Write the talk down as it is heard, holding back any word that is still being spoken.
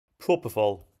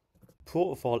Propofol.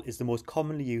 Propofol is the most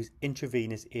commonly used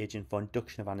intravenous agent for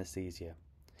induction of anaesthesia.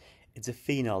 It's a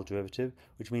phenol derivative,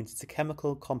 which means it's a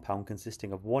chemical compound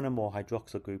consisting of one or more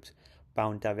hydroxyl groups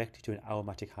bound directly to an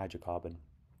aromatic hydrocarbon.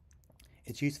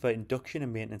 It's used for induction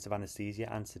and maintenance of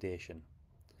anaesthesia and sedation.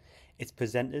 It's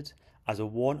presented as a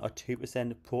 1 or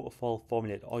 2% propofol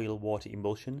formulated oil water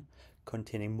emulsion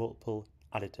containing multiple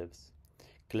additives.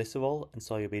 Glycerol and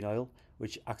soybean oil,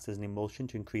 which acts as an emulsion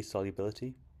to increase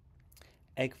solubility.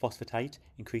 Egg phosphatite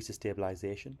increases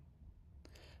stabilization.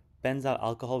 Benzyl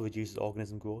alcohol reduces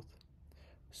organism growth.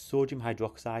 Sodium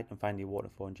hydroxide, and finally water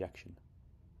for injection.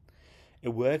 It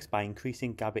works by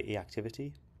increasing GABA-A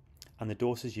activity, and the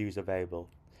doses used are variable.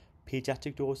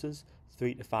 Pediatric doses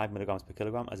 3 to 5 mg per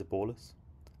kilogram as a bolus.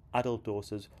 Adult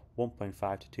doses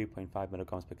 1.5 to 2.5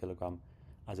 mg per kilogram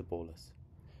as a bolus.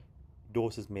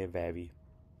 Doses may vary.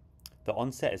 The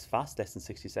onset is fast, less than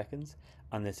 60 seconds,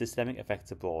 and the systemic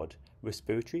effects are broad.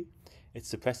 Respiratory, it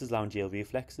suppresses laryngeal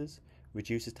reflexes,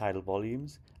 reduces tidal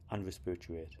volumes and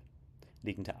respiratory rate,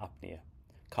 leading to apnea.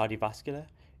 Cardiovascular,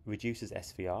 reduces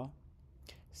SVR.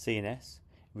 CNS,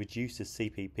 reduces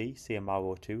CPP,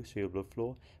 CMRO2, cerebral blood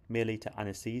flow, may lead to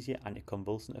anaesthesia,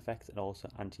 anticonvulsant effects, and also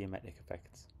antiemetic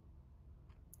effects.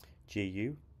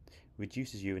 GU,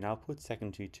 reduces urine output,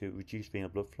 secondary to reduced renal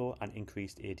blood flow and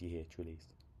increased ADH release.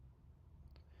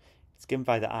 It's given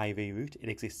by the IV route. It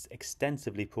exists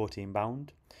extensively protein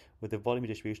bound with a volume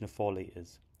distribution of 4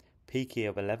 litres, pK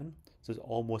of 11, so it's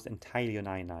almost entirely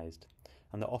unionized,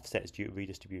 and the offset is due to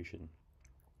redistribution.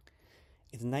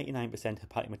 It's 99%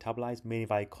 hepatic metabolized, mainly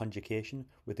via conjugation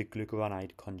with the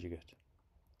glucuronide conjugate.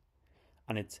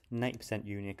 And it's 90%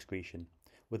 urinary excretion,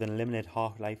 with an eliminated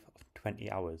half-life of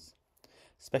 20 hours.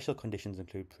 Special conditions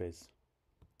include PRIS.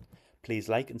 Please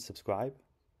like and subscribe.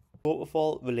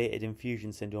 Propofol-related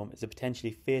infusion syndrome is a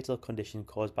potentially fatal condition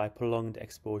caused by prolonged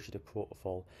exposure to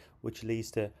propofol, which leads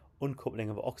to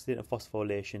uncoupling of oxidative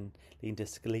phosphorylation, leading to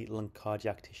skeletal and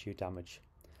cardiac tissue damage.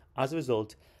 As a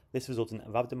result, this results in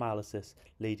rhabdomyolysis,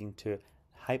 leading to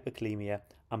hyperkalemia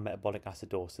and metabolic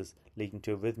acidosis, leading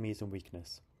to arrhythmias and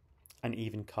weakness, and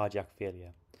even cardiac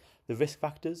failure. The risk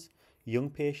factors: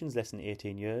 young patients less than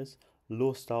 18 years,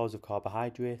 low stores of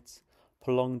carbohydrates,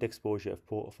 prolonged exposure of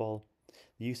propofol,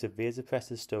 the use of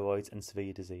vasopressors, steroids, and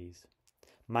severe disease.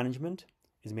 Management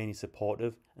is mainly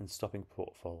supportive and stopping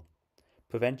propofol.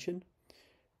 Prevention: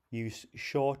 use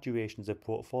short durations of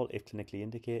propofol if clinically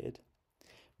indicated.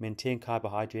 Maintain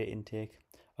carbohydrate intake,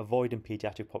 avoid in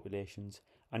pediatric populations,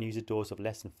 and use a dose of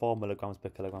less than 4 mg per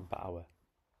kilogram per hour.